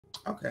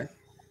Okay.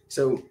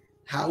 So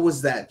how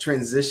was that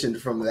transition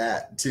from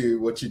that to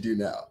what you do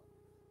now?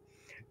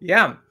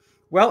 Yeah.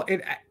 Well,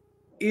 it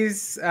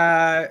is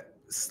a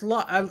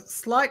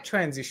slight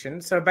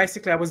transition. So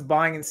basically, I was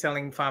buying and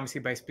selling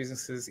pharmacy-based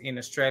businesses in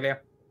Australia.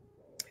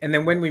 And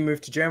then when we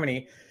moved to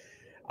Germany,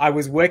 I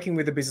was working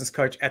with a business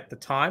coach at the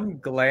time,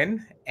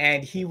 Glenn,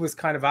 and he was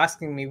kind of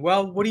asking me,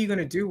 well, what are you going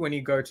to do when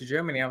you go to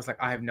Germany? I was like,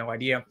 I have no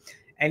idea.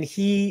 And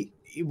he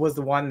was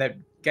the one that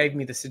gave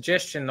me the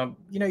suggestion of,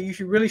 you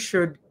really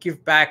should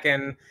give back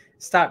and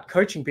start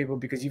coaching people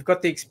because you've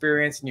got the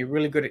experience and you're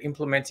really good at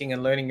implementing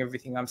and learning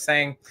everything I'm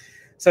saying.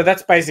 So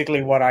that's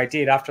basically what I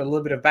did. After a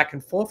little bit of back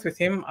and forth with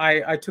him,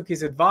 I took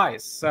his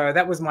advice. So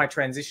that was my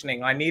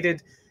transitioning. I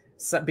needed,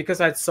 because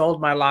I'd sold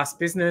my last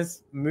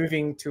business,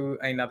 moving to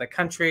another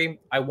country,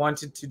 I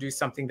wanted to do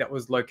something that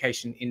was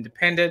location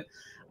independent.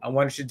 I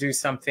wanted to do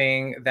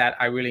something that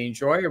I really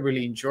enjoy. I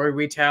really enjoy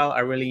retail.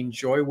 I really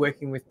enjoy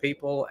working with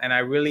people, and I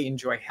really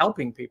enjoy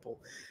helping people.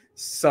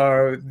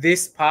 So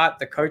this part,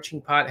 the coaching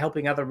part,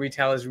 helping other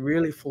retailers,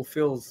 really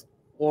fulfills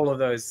all of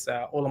those,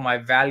 all of my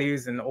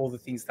values and all the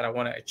things that I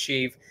want to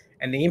achieve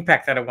and the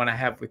impact that I want to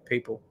have with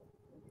people.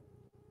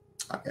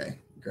 Okay,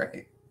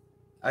 great.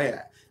 Oh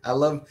yeah. I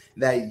love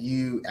that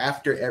you,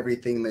 after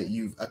everything that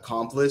you've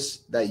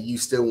accomplished, that you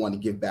still want to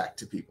give back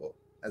to people.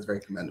 That's very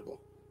commendable.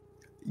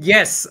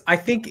 Yes, I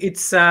think you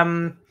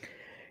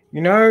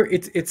know,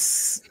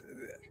 it's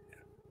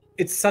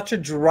such a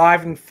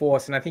driving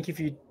force, and I think if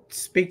you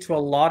speak to a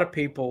lot of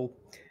people,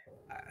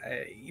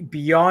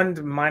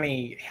 beyond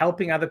money,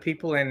 helping other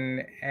people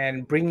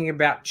and bringing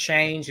about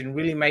change and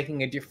really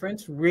making a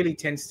difference really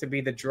tends to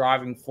be the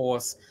driving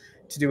force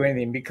to do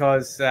anything,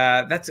 because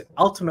that's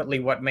ultimately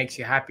what makes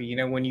you happy.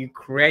 When you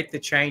create the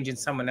change in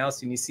someone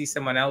else and you see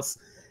someone else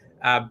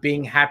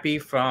being happy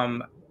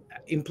from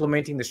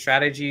implementing the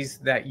strategies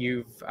that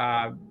you've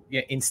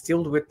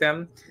instilled with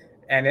them.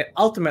 And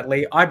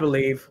ultimately, I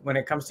believe when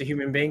it comes to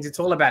human beings, it's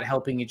all about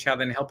helping each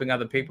other and helping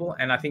other people.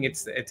 And I think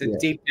it's a Yeah.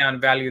 deep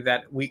down value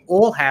that we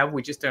all have.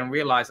 We just don't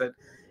realize it.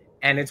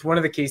 And it's one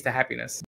of the keys to happiness.